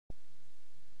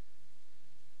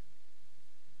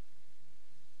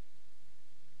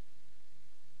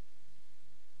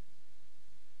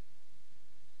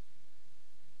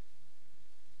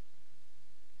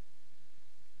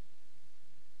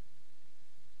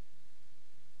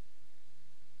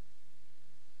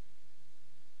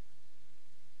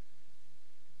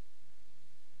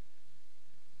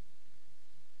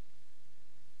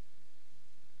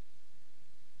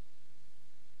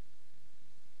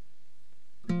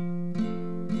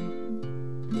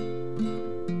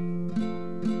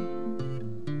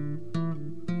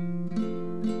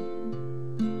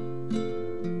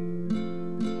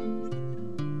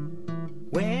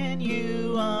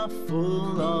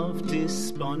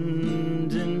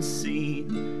despondent sea.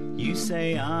 You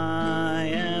say I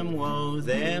am woe,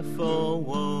 therefore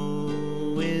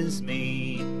woe is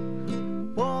me.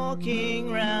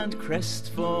 Walking round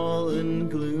crestfallen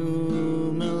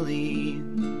gloomily,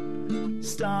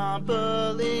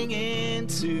 stumbling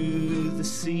into the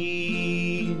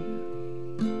sea.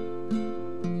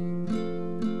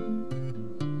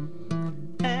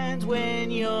 And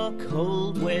when you're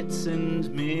cold, wet and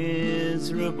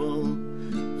miserable,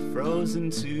 frozen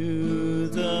to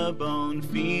the bone,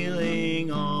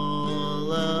 feeling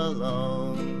all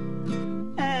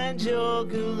alone, and your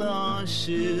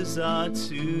galoshes are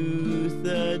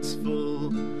 2/3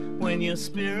 full, when your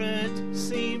spirit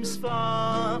seems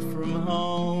far from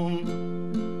home,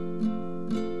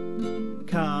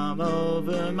 come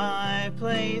over my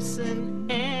place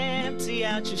and empty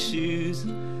out your shoes.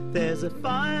 There's a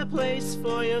fireplace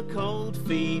for your cold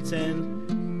feet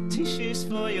and tissues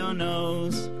for your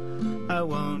nose. I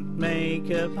won't make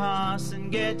a pass and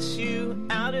get you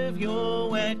out of your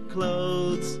wet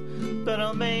clothes, but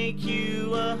I'll make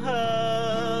you a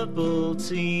herbal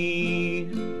tea.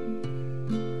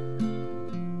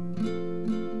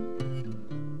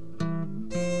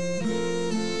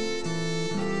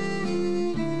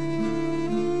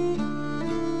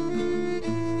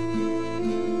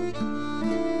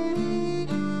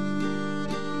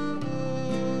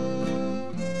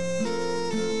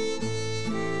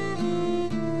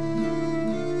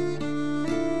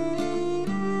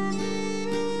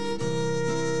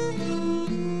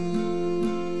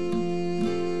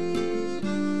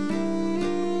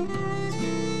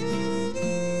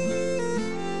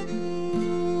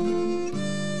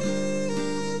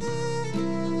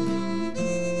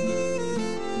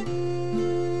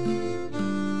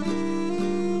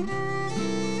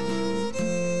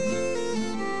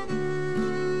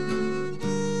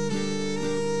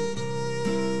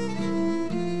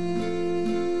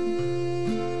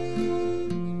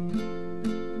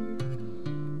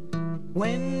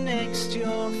 When next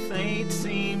your fate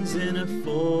seems in a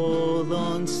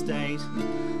forlorn state,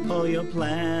 all your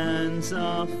plans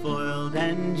are foiled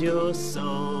and your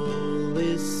soul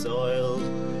is soiled,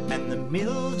 and the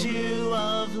mildew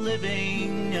of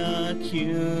living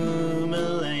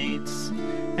accumulates,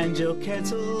 and your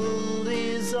kettle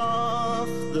is off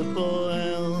the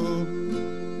boil.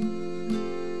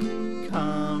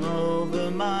 Come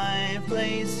over my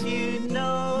place, you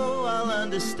know I'll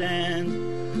understand.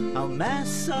 I'll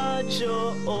massage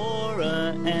your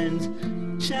aura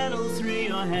and channel through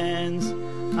your hands.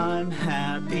 I'm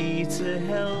happy to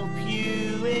help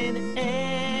you in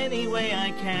any way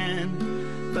I can,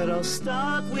 but I'll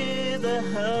start with a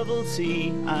herbal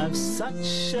tea. I've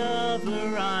such a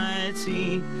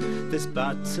variety. There's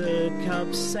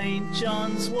buttercup, St.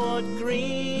 John's wort,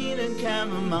 green and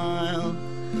chamomile,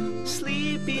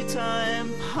 sleepy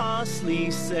thyme, parsley,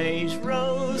 sage,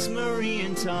 rosemary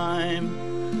and thyme.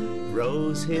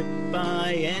 Rose hip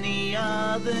by any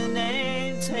other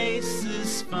name tastes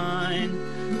as fine.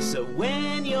 So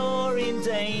when you're in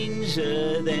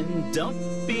danger, then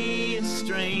don't be a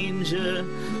stranger.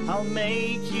 I'll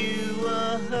make you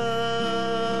a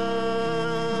herb.